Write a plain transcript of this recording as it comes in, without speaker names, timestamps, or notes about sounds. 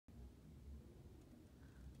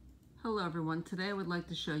Hello everyone, today I would like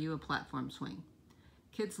to show you a platform swing.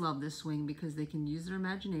 Kids love this swing because they can use their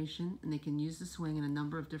imagination and they can use the swing in a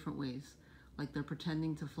number of different ways, like they're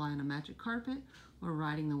pretending to fly on a magic carpet or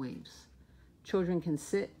riding the waves. Children can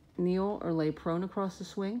sit, kneel, or lay prone across the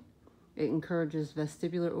swing. It encourages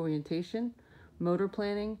vestibular orientation, motor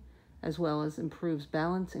planning, as well as improves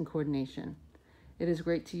balance and coordination. It is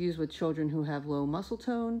great to use with children who have low muscle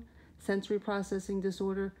tone, sensory processing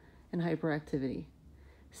disorder, and hyperactivity.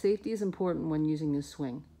 Safety is important when using this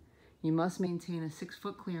swing. You must maintain a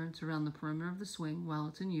 6-foot clearance around the perimeter of the swing while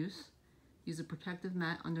it's in use. Use a protective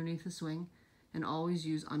mat underneath the swing and always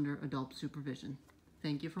use under adult supervision.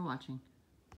 Thank you for watching.